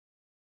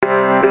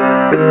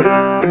What's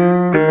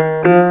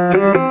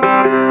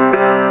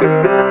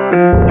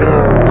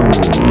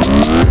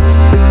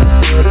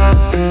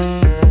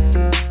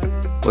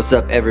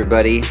up,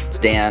 everybody? It's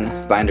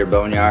Dan, Binder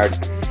Boneyard.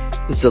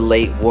 This is a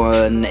late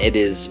one. It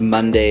is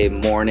Monday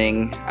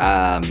morning.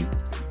 I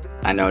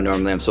know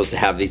normally I'm supposed to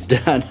have these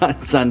done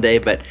on Sunday,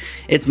 but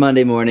it's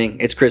Monday morning.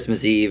 It's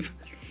Christmas Eve.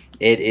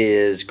 It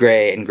is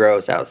gray and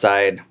gross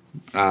outside.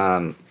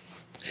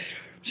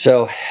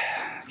 So,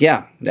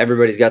 yeah,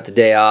 everybody's got the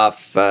day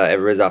off.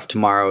 Everybody's off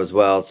tomorrow as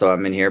well, so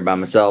I'm in here by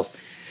myself,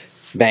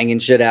 banging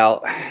shit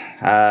out.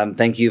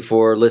 Thank you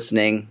for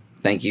listening.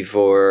 Thank you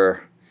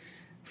for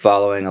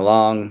following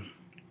along.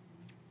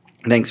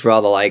 Thanks for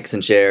all the likes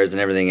and shares and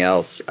everything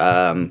else.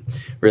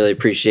 Really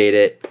appreciate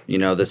it. You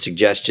know, the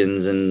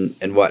suggestions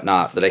and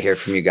whatnot that I hear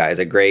from you guys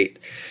are great.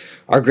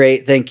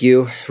 Thank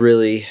you.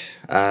 Really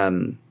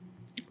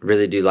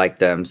do like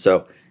them.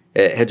 So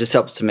it just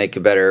helps to make a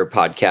better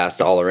podcast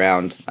all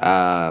around.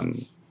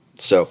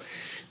 So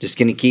just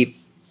going to keep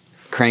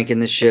cranking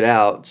this shit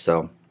out.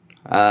 So,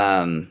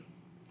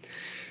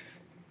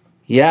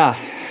 yeah.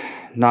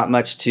 Not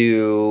much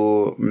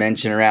to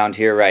mention around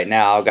here right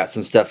now. I've got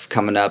some stuff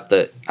coming up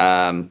that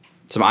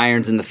some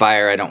irons in the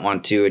fire I don't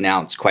want to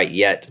announce quite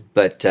yet,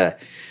 but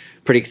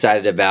pretty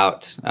excited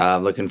about,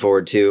 looking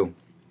forward to.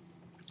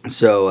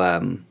 So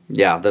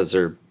yeah, those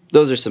are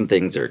some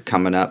things that are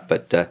coming up,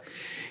 but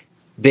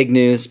big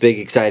news, big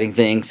exciting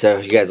thing. So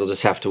you guys will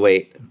just have to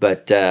wait.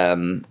 But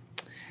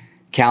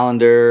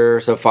calendar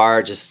so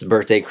far, just the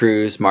birthday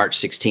cruise, March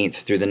 16th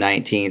through the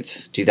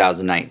 19th,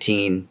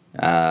 2019.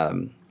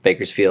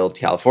 Bakersfield,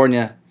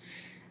 California,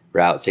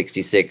 Route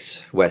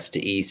 66, west to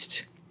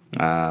east.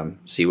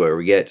 See where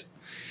we get.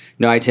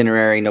 No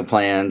itinerary, no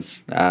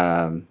plans.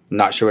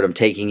 Not sure what I'm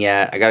taking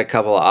yet. I got a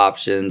couple of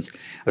options.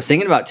 I was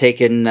thinking about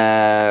taking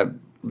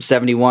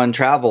 71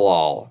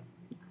 Travelall,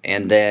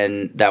 and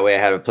then that way I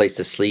had a place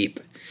to sleep.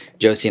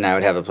 Josie and I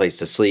would have a place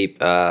to sleep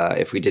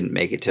if we didn't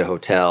make it to a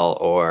hotel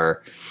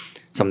or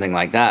something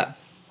like that.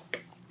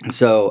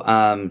 So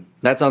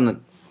that's on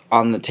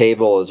the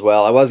table as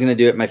well. I was going to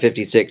do it my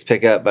 56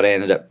 pickup, but I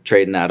ended up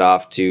trading that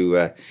off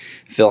to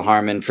Phil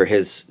Harmon for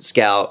his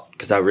Scout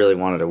because I really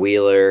wanted a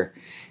wheeler,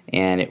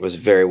 and it was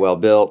very well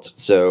built.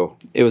 So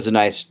it was a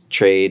nice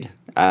trade.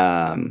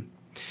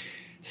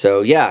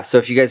 So yeah. So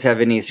if you guys have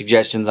any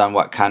suggestions on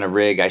what kind of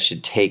rig I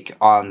should take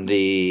on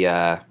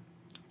the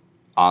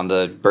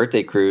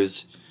birthday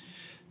cruise,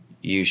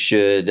 you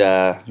should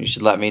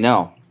let me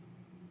know.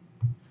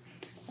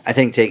 I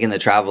think taking the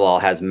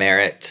Travelall has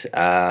merit,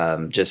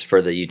 just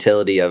for the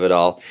utility of it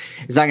all.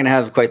 It's not going to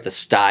have quite the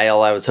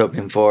style I was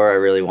hoping for. I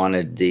really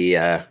wanted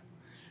the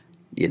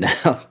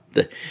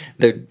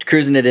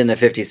cruising it in the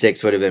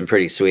 56 would have been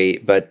pretty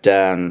sweet. But,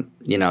 taking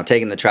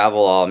the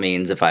Travelall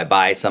means if I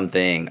buy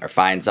something or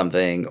find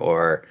something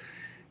or,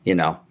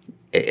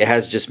 it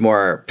has just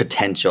more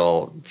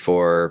potential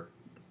for,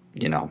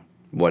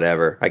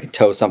 whatever. I could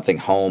tow something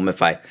home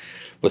if I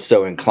was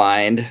so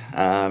inclined.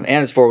 And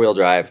it's 4-wheel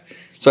drive.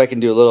 So I can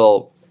do a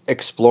little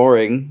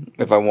exploring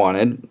if I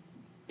wanted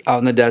out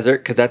in the desert,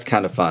 because that's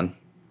kind of fun.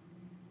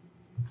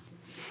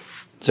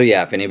 So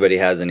yeah, if anybody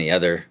has any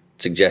other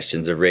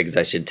suggestions of rigs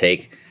I should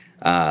take,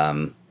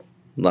 let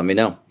me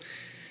know.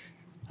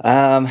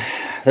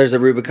 There's a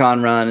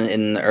Rubicon run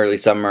in the early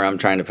summer I'm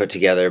trying to put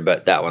together,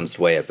 but that one's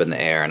way up in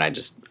the air, and I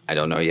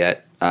don't know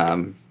yet.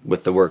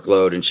 With the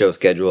workload and show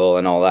schedule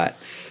and all that,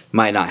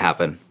 might not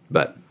happen,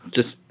 but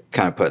just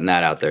kind of putting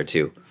that out there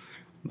too.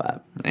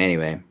 But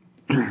anyway.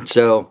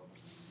 So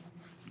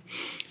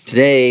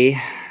today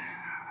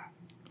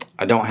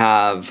I don't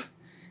have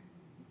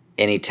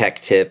any tech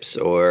tips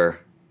or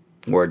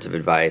words of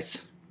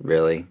advice,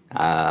 really.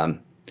 I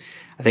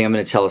think I'm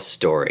going to tell a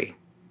story.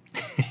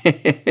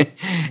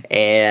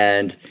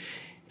 And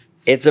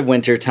it's a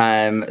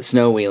wintertime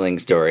snow wheeling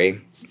story.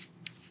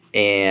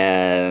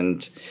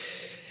 And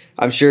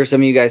I'm sure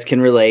some of you guys can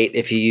relate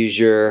if you use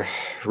your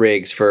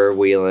rigs for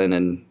wheeling,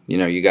 and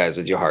you guys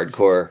with your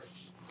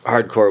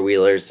hardcore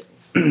wheelers.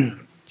 You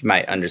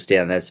might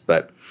understand this,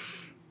 but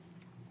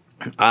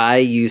I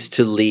used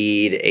to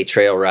lead a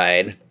trail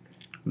ride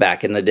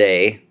back in the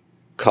day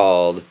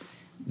called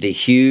the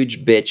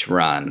Huge Bitch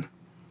Run.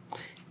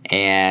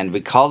 And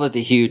we called it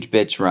the Huge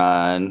Bitch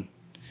Run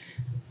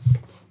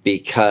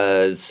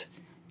because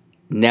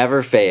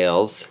never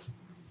fails,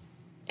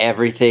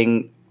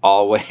 everything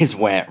always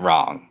went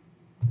wrong.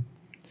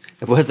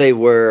 What they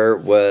were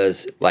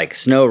was like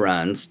snow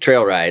runs,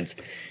 trail rides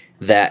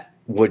that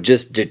would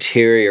just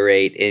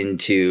deteriorate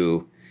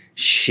into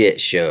shit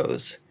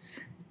shows.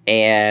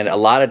 And a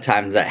lot of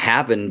times that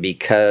happened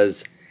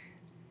because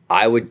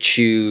I would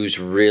choose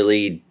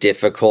really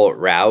difficult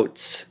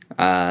routes,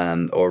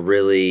 or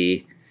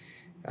really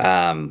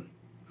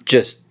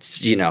just,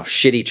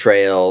 shitty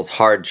trails,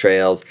 hard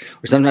trails,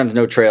 or sometimes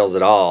no trails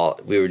at all.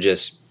 We would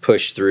just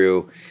push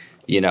through,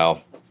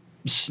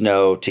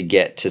 snow to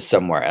get to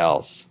somewhere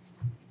else.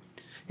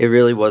 It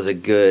really was a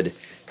good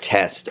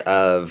test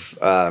of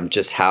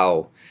just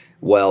how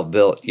well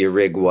built your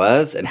rig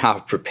was and how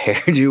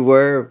prepared you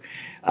were.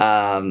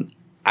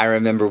 I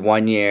remember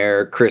one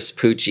year Chris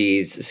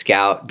Pucci's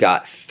Scout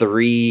got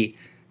 3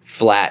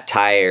 flat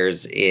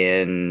tires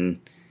in,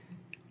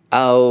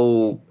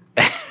 like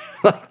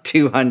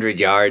 200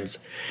 yards.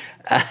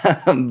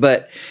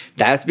 But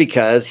that's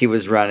because he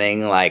was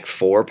running like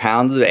 4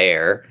 pounds of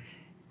air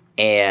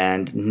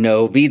and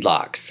no bead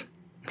locks.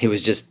 He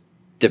was just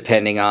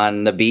depending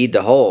on the bead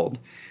to hold.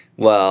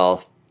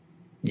 Well,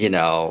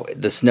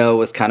 the snow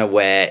was kind of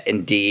wet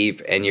and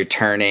deep, and you're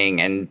turning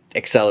and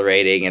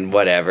accelerating and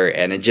whatever,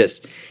 and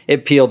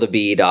it peeled the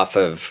bead off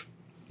of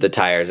the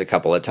tires a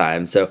couple of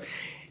times. So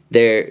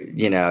there,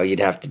 you'd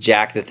have to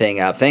jack the thing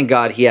up. Thank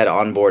God he had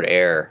onboard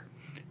air.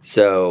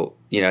 So,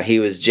 he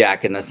was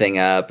jacking the thing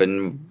up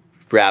and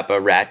wrap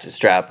a ratchet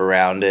strap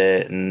around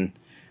it and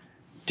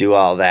do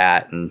all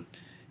that and,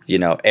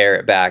 air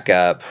it back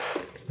up.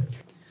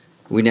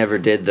 We never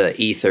did the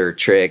ether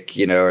trick,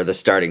 or the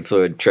starting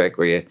fluid trick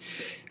where you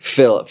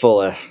fill it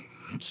full of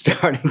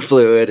starting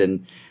fluid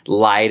and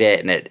light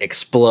it and it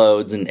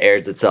explodes and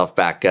airs itself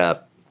back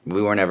up.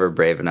 We weren't ever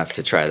brave enough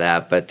to try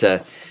that, but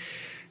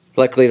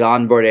luckily the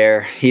onboard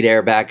air, he'd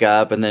air back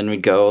up and then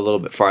we'd go a little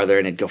bit farther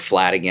and it'd go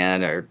flat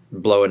again or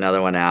blow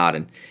another one out,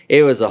 and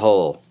it was a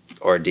whole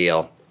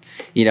ordeal.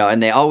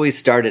 And they always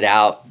started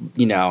out,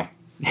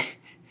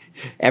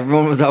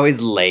 everyone was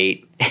always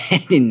late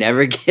and you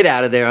never get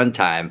out of there on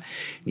time.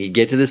 You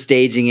get to the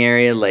staging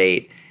area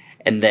late,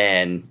 and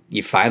then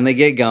you finally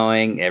get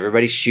going.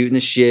 Everybody's shooting the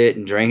shit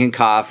and drinking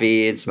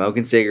coffee and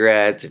smoking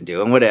cigarettes and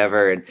doing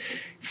whatever, and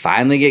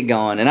finally get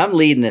going. And I'm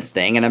leading this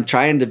thing, and I'm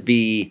trying to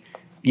be,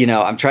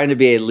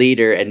 a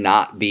leader and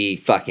not be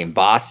fucking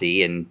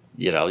bossy and,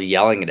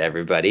 yelling at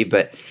everybody.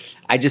 But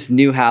I just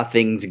knew how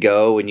things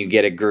go when you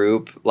get a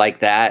group like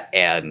that,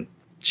 and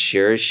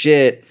sure as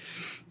shit,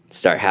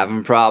 start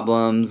having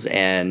problems,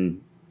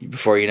 and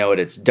before you know it,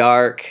 it's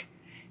dark,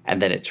 and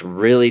then it's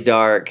really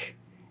dark,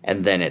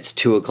 and then it's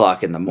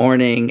 2:00 in the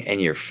morning, and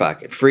you're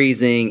fucking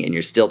freezing, and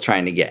you're still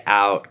trying to get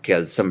out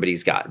because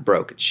somebody's got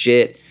broken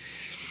shit.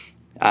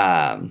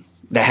 That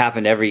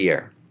happened every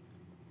year.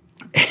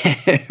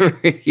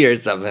 Every year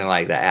something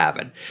like that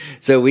happened.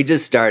 So we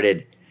just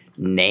started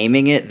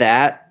naming it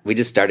that. We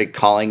just started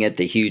calling it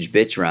the Huge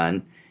Bitch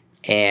Run,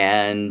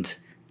 and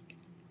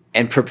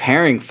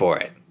preparing for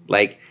it.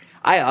 Like,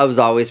 I was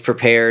always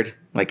prepared.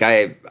 Like,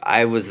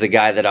 I was the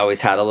guy that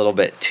always had a little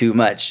bit too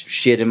much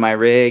shit in my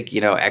rig,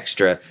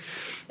 extra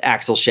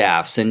axle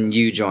shafts and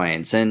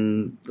U-joints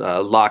and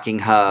locking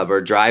hub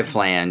or drive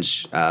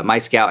flange. My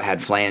Scout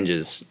had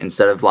flanges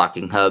instead of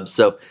locking hubs,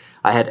 so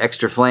I had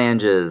extra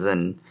flanges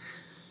and,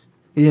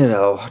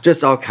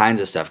 just all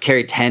kinds of stuff.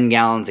 Carried 10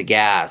 gallons of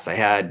gas. I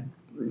had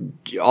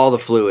all the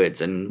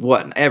fluids and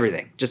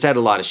everything. Just had a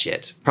lot of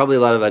shit. Probably a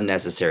lot of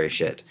unnecessary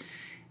shit.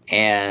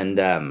 And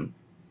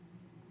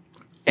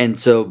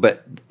so,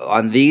 but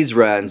on these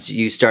runs,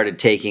 you started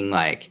taking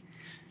like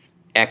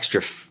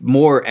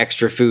more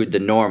extra food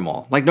than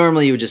normal. Like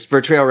normally you would just, for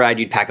a trail ride,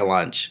 you'd pack a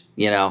lunch,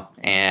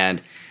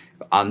 and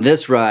on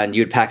this run,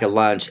 you'd pack a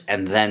lunch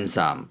and then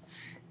some.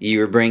 You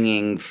were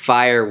bringing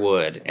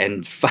firewood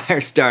and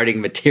fire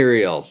starting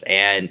materials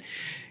and,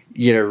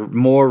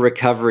 more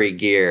recovery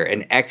gear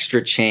and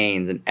extra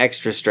chains and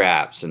extra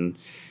straps and,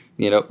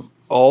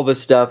 all the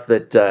stuff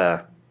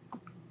that,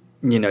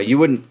 you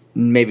wouldn't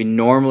maybe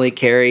normally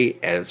carry,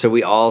 and so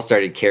we all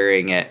started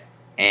carrying it,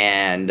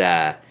 and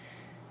a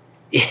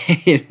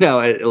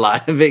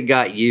lot of it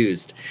got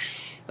used,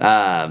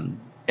 and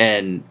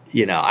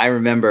I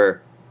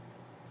remember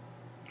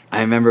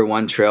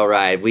one trail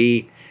ride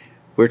we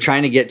were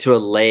trying to get to a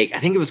lake. I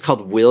think it was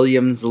called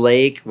Williams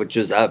Lake, which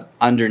was up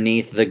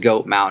underneath the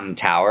Goat Mountain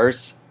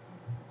Towers,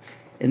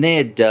 and they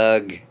had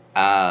dug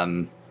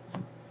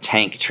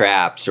tank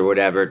traps or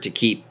whatever to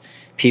keep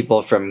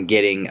people from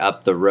getting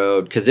up the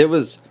road, because it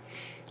was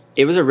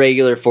a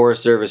regular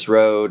Forest Service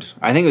road.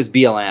 I think it was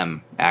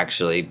BLM,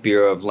 actually,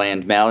 Bureau of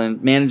Land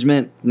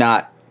Management,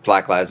 not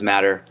Black Lives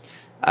Matter.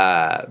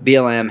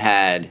 BLM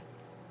had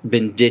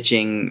been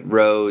ditching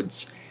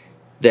roads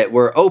that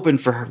were open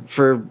for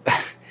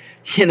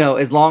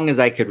as long as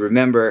I could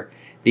remember.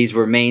 These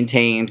were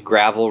maintained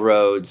gravel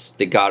roads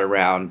that got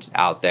around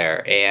out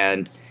there,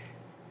 and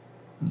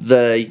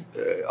the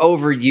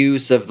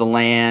overuse of the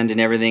land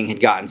and everything had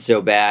gotten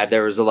so bad.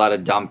 There was a lot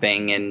of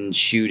dumping and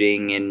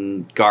shooting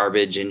and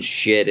garbage and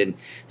shit. And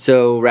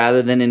so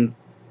rather than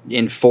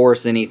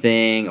enforce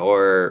anything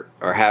or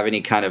have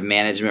any kind of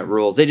management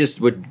rules, they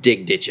just would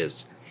dig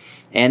ditches.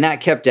 And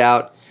that kept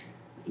out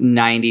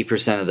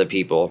 90% of the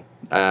people.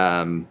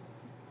 But,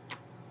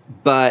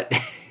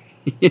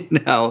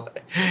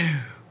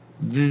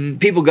 the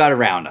people got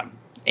around them.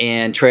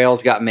 And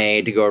trails got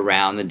made to go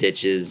around the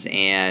ditches,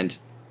 and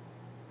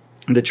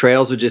the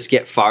trails would just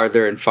get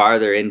farther and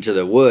farther into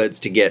the woods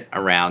to get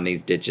around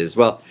these ditches.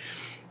 Well,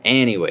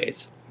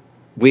 anyways,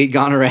 we'd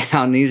gone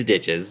around these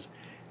ditches,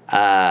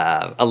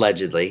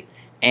 allegedly,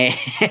 and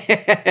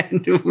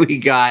we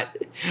got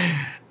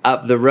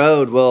up the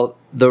road. Well,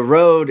 the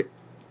road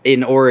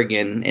in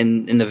Oregon,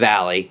 in the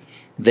valley,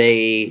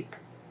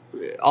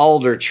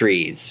 alder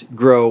trees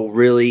grow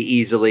really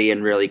easily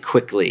and really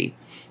quickly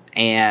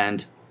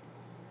and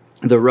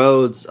the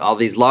roads, all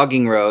these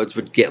logging roads,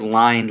 would get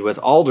lined with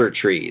alder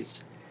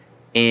trees,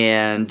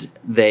 and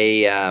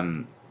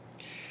they're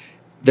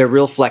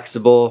real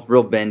flexible,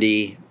 real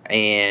bendy,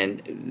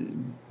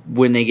 and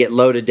when they get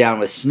loaded down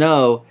with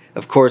snow,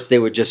 of course they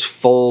would just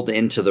fold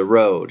into the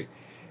road.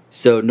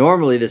 So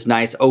normally this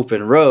nice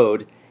open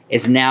road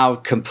is now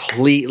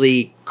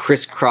completely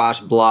crisscross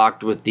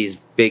blocked with these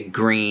big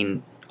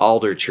green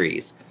alder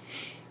trees.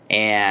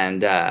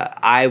 And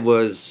I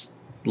was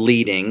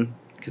leading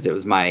because it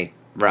was my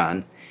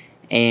run,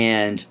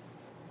 and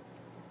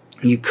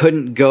you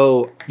couldn't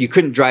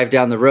drive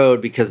down the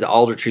road because the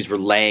alder trees were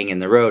laying in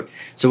the road.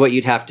 So what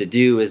you'd have to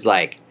do is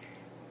like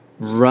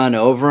run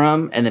over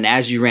them, and then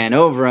as you ran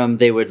over them,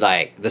 they would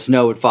the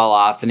snow would fall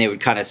off and they would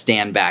kind of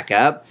stand back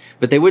up,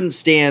 but they wouldn't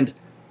stand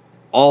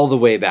all the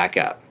way back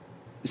up.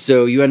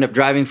 So you end up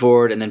driving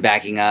forward and then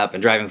backing up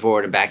and driving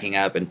forward and backing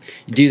up, and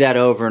you do that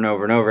over and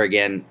over and over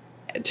again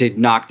to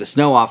knock the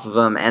snow off of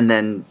them and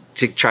then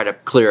to try to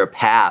clear a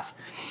path.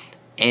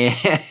 And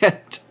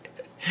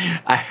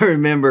I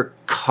remember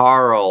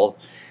Carl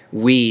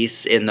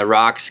Weiss in the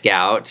Rock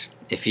Scout,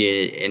 if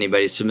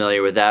anybody's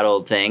familiar with that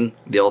old thing,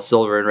 the old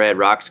silver and red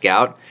Rock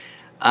Scout,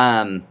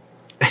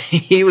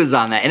 he was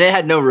on that, and it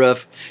had no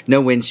roof,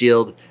 no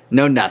windshield,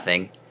 no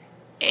nothing,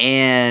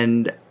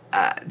 and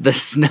the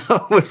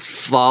snow was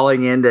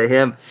falling into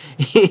him.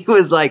 He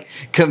was like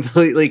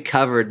completely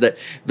covered.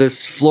 The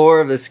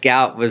floor of the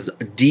Scout was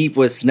deep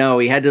with snow.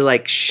 He had to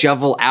like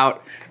shovel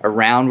out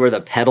around where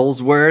the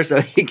pedals were so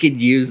he could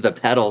use the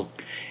pedals.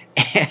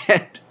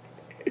 And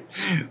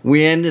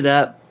we ended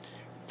up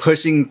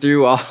pushing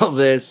through all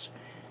this.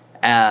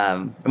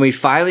 And we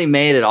finally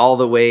made it all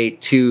the way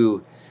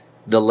to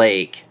the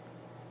lake.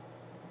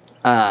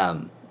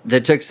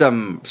 That took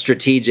some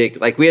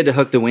strategic, like we had to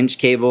hook the winch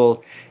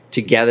cable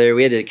together.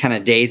 We had to kind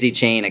of daisy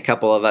chain a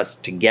couple of us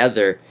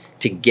together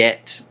to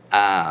get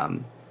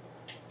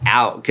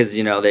out, because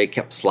they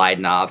kept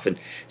sliding off, and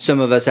some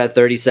of us had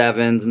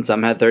 37s and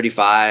some had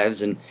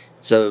 35s, and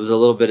so it was a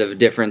little bit of a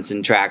difference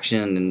in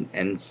traction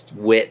and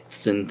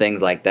widths and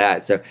things like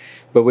that. So,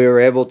 but we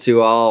were able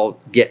to all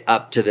get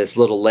up to this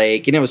little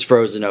lake, and it was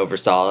frozen over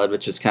solid,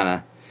 which was kind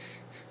of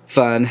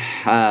fun.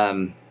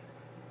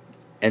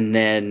 And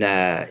then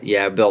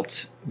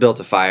built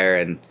a fire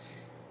and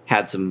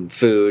had some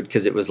food,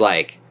 because it was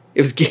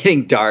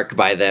getting dark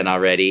by then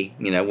already,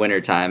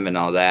 wintertime and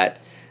all that.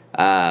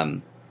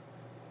 And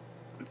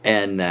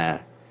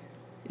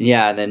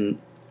then,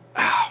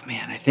 oh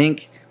man, I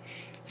think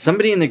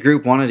somebody in the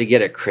group wanted to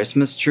get a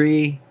Christmas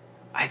tree.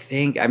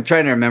 I'm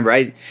trying to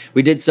remember.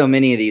 We did so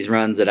many of these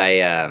runs that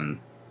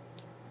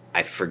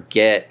I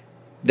forget.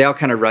 They all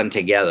kind of run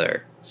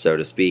together, so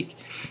to speak.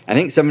 I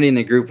think somebody in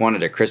the group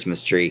wanted a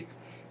Christmas tree.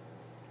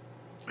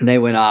 And they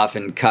went off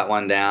and cut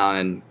one down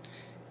and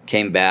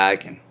came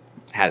back and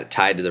had it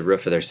tied to the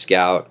roof of their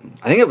Scout.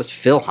 I think it was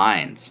Phil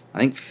Hines. I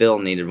think Phil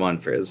needed one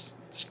for his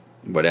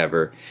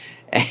whatever.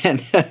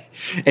 And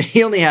and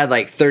he only had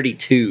like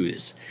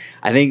 32s.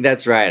 I think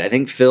that's right. I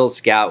think Phil's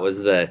Scout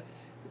was the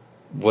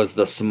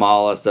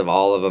smallest of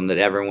all of them that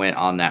ever went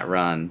on that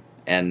run.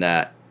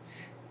 And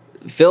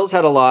Phil's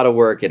had a lot of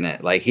work in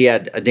it. Like he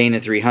had a Dana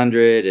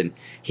 300, and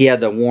he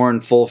had the Warn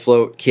full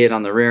float kit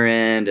on the rear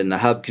end and the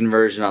hub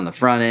conversion on the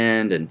front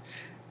end, and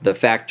the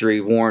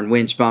factory Warn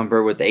winch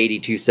bumper with the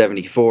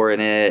 8274 in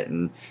it.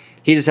 And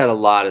he just had a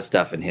lot of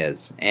stuff in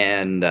his.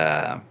 And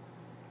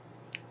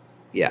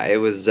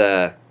it was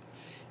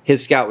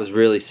his Scout was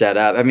really set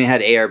up. I mean, it had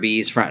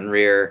ARBs front and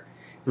rear,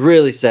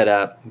 really set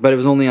up, but it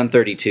was only on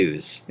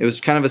 32s. It was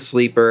kind of a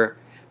sleeper,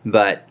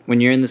 but when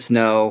you're in the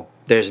snow,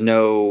 there's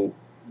no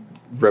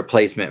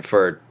replacement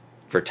for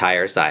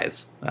tire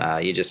size.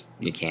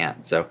 You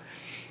can't. So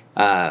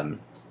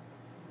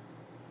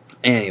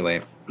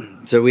anyway,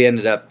 so we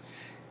ended up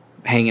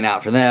hanging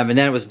out for them, and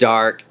then it was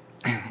dark,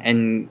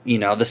 and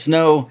the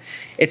snow,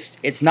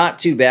 it's not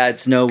too bad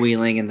snow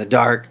wheeling in the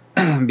dark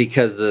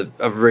because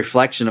of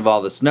reflection of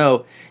all the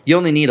snow. You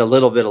only need a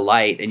little bit of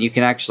light, and you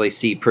can actually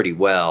see pretty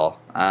well.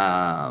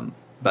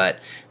 But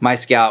my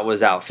Scout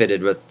was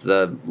outfitted with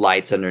the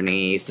lights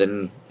underneath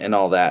and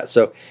all that,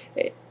 so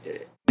I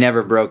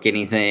never broke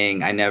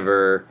anything. I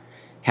never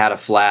had a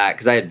flat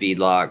because I had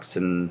V-locks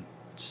and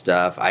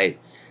stuff. I'm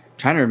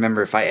trying to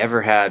remember if I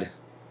ever had.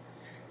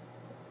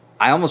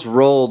 I almost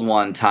rolled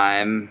one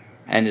time.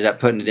 Ended up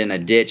putting it in a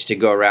ditch to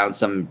go around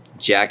some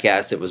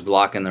jackass that was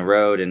blocking the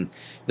road, and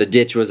the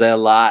ditch was a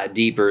lot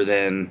deeper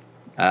than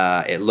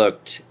it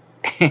looked.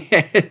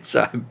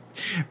 So I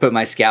put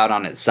my Scout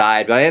on its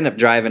side, but I ended up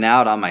driving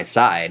out on my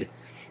side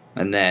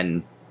and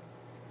then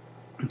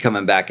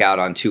coming back out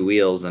on two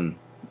wheels and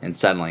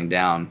settling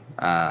down.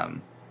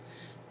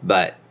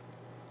 But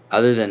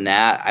other than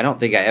that, I don't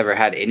think I ever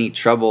had any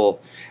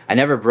trouble. I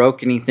never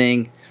broke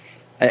anything.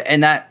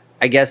 And that,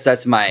 I guess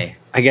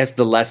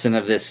the lesson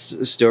of this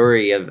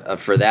story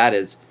for that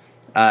is,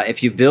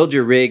 if you build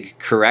your rig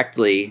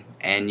correctly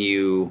and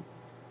you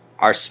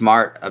are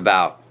smart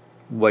about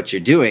what you're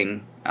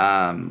doing,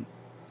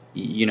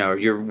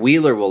 your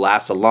wheeler will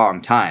last a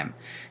long time.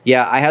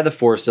 Yeah, I had the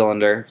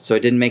 4-cylinder, so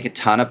it didn't make a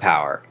ton of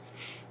power,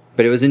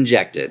 but it was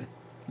injected,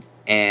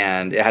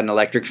 and it had an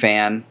electric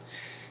fan.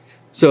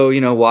 So,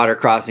 water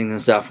crossings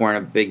and stuff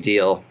weren't a big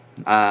deal.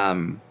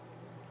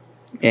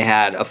 It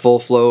had a full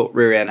float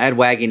rear end. I had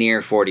Wagoneer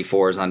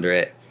 44s under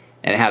it,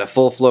 and it had a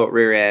full float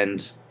rear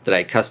end that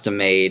I custom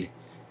made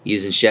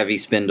using Chevy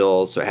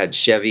spindles. So it had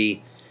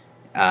Chevy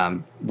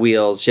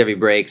wheels, Chevy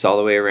brakes all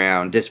the way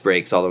around, disc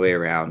brakes all the way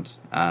around.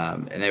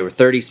 And they were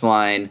 30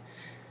 spline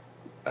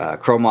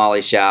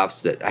chromoly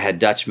shafts that I had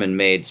Dutchman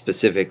made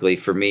specifically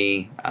for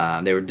me.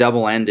 They were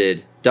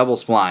double-ended, double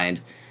splined.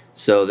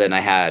 So then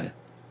I had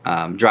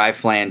drive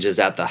flanges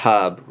at the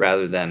hub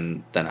rather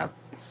than a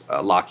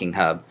locking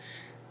hub.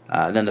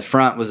 Then the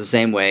front was the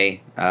same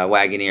way,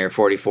 Wagoneer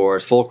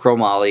 44s, full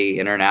chromoly,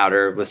 inner and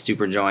outer with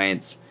super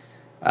joints,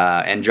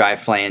 and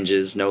drive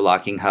flanges, no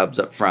locking hubs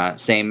up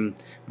front. Same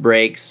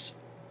brakes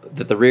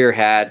that the rear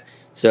had.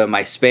 So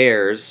my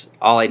spares,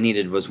 all I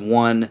needed was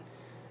one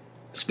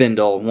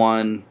spindle,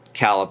 one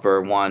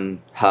caliper,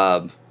 one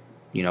hub,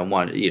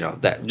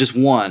 just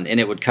one, and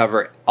it would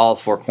cover all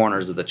 4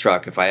 corners of the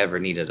truck if I ever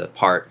needed a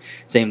part.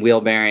 Same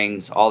wheel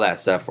bearings, all that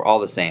stuff were all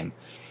the same.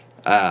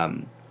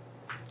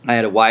 I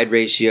had a wide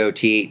ratio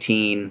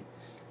T18,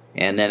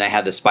 and then I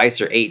had the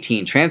Spicer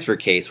 18 transfer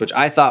case, which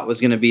I thought was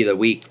going to be the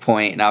weak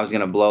point, and I was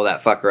going to blow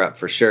that fucker up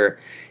for sure.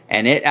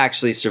 And it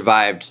actually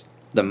survived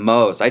the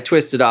most. I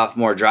twisted off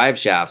more drive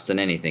shafts than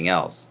anything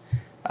else.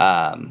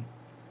 And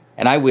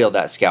I wheeled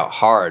that Scout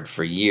hard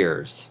for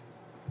years.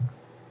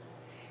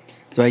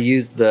 So I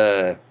used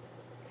the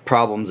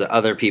problems that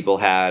other people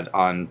had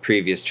on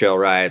previous trail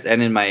rides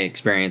and in my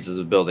experiences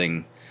of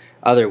building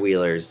other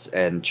wheelers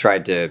and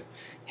tried to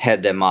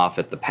head them off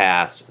at the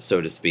pass,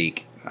 so to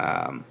speak.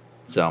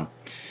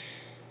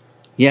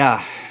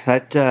 Yeah,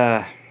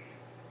 that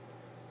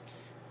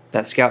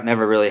Scout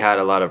never really had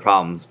a lot of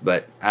problems.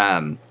 But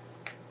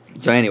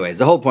so anyways,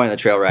 the whole point of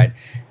the trail ride,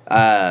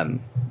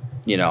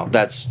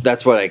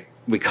 that's what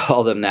we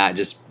call them that,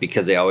 just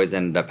because they always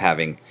ended up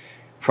having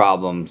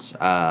problems.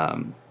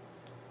 On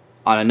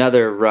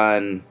another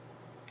run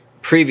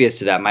previous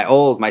to that,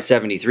 my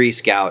 73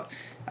 Scout,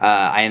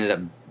 I ended up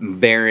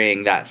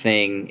burying that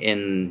thing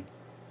in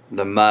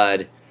the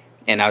mud,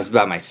 and I was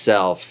by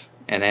myself,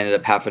 and I ended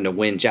up having to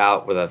winch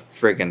out with a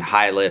friggin'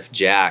 high lift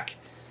jack.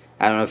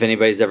 I don't know if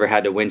anybody's ever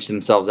had to winch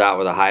themselves out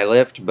with a high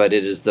lift, but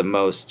it is the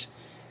most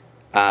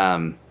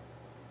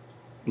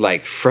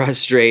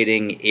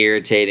frustrating,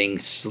 irritating,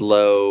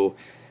 slow,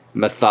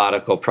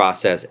 methodical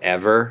process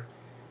ever.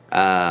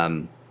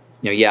 I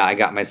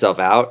got myself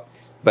out,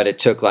 but it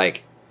took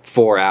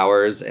 4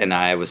 hours, and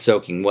I was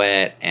soaking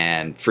wet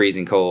and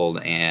freezing cold,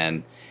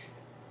 and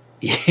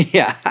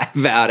yeah, I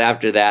vowed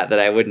after that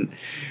I wouldn't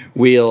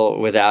wheel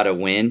without a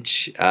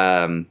winch,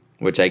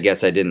 which I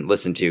guess I didn't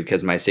listen to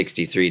because my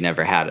 63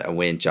 never had a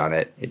winch on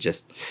it.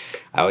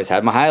 I always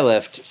had my high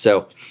lift.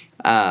 So,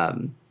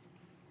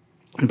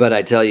 but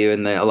I tell you,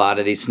 in a lot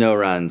of these snow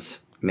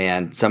runs,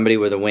 man, somebody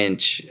with a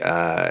winch,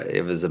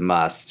 it was a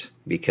must,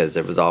 because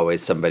there was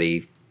always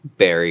somebody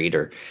buried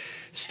or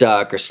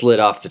stuck or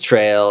slid off the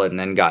trail and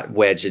then got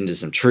wedged into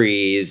some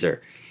trees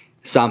or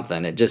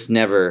something. It just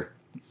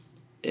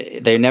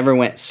they never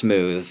went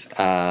smooth.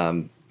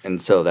 And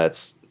so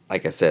that's,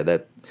 like I said,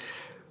 that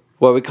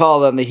what we call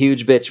them, the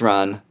huge bitch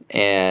run.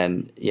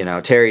 And,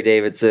 Terry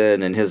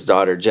Davidson and his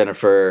daughter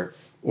Jennifer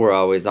were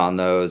always on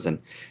those,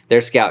 and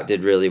their Scout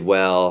did really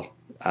well.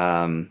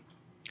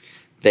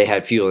 They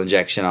had fuel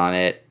injection on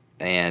it,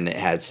 and it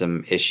had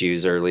some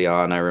issues early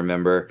on, I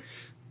remember.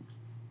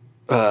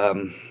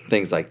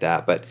 Things like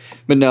that. But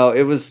no,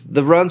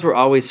 the runs were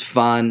always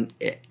fun.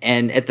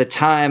 And at the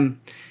time,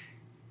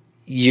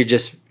 you're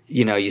just,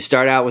 you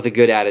start out with a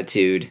good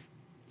attitude.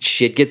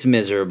 Shit gets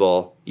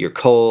miserable. You're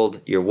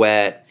cold. You're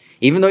wet.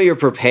 Even though you're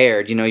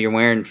prepared, you're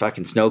wearing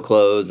fucking snow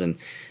clothes and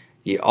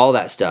all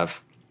that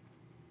stuff.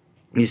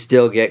 You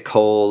still get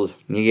cold.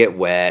 You get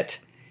wet.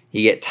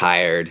 You get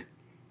tired.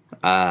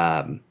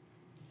 And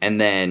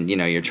then,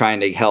 you're trying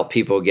to help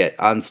people get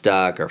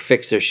unstuck or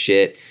fix their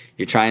shit.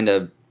 You're trying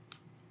to,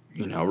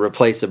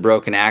 replace a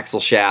broken axle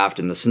shaft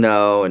in the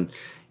snow, and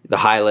the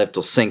high lift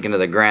will sink into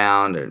the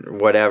ground or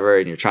whatever.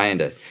 And you're trying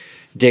to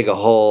dig a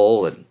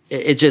hole, and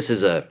it just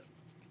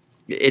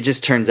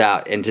turns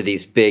out into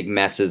these big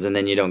messes, and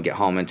then you don't get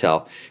home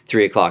until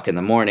 3:00 in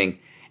the morning.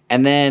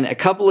 And then a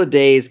couple of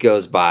days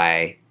goes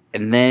by,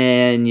 and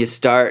then you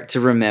start to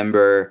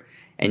remember,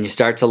 and you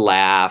start to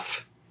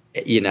laugh,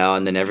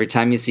 and then every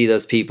time you see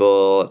those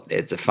people,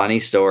 it's a funny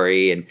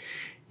story, and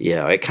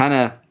it's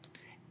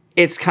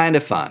kind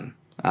of fun.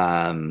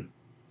 I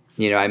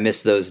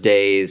miss those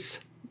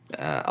days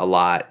a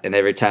lot, and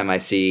every time I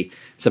see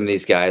some of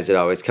these guys, it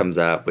always comes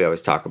up. We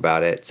always talk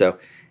about it. So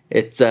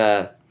it's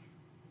they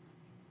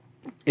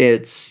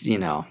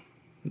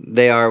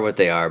are what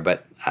they are,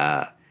 but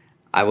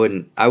I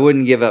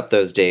wouldn't give up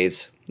those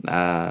days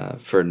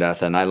for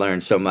nothing. I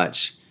learned so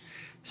much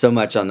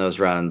on those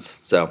runs.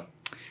 So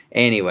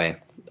anyway,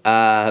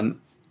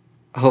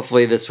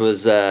 hopefully this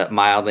was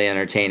mildly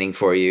entertaining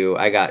for you.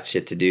 I got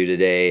shit to do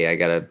today. I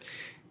gotta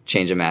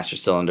change a master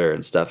cylinder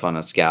and stuff on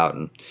a Scout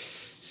and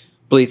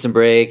bleed some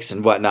brakes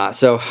and whatnot.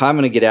 So I'm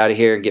going to get out of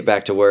here and get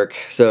back to work.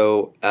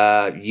 So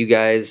you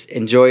guys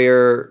enjoy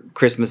your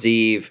Christmas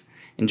Eve,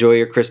 enjoy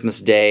your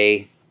Christmas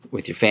Day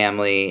with your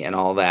family and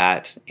all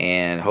that.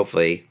 And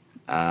hopefully,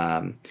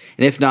 and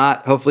if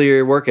not, hopefully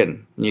you're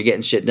working and you're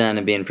getting shit done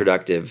and being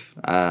productive.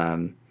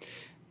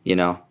 You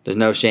know, there's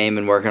no shame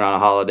in working on a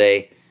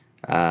holiday.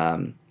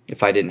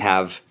 If I didn't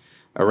have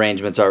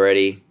arrangements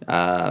already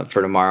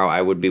for tomorrow,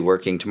 I would be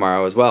working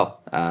tomorrow as well.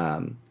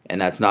 And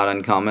that's not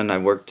uncommon.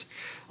 I've worked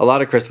a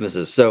lot of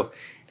Christmases. So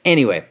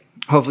anyway,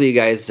 hopefully you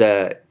guys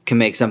can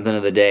make something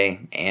of the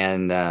day.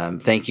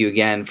 And thank you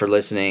again for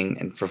listening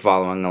and for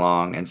following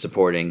along and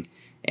supporting.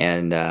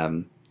 And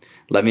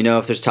let me know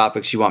if there's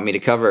topics you want me to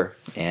cover,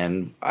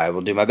 and I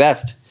will do my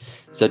best.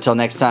 So till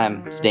next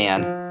time, it's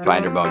Dan,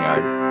 Binder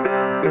Boneyard.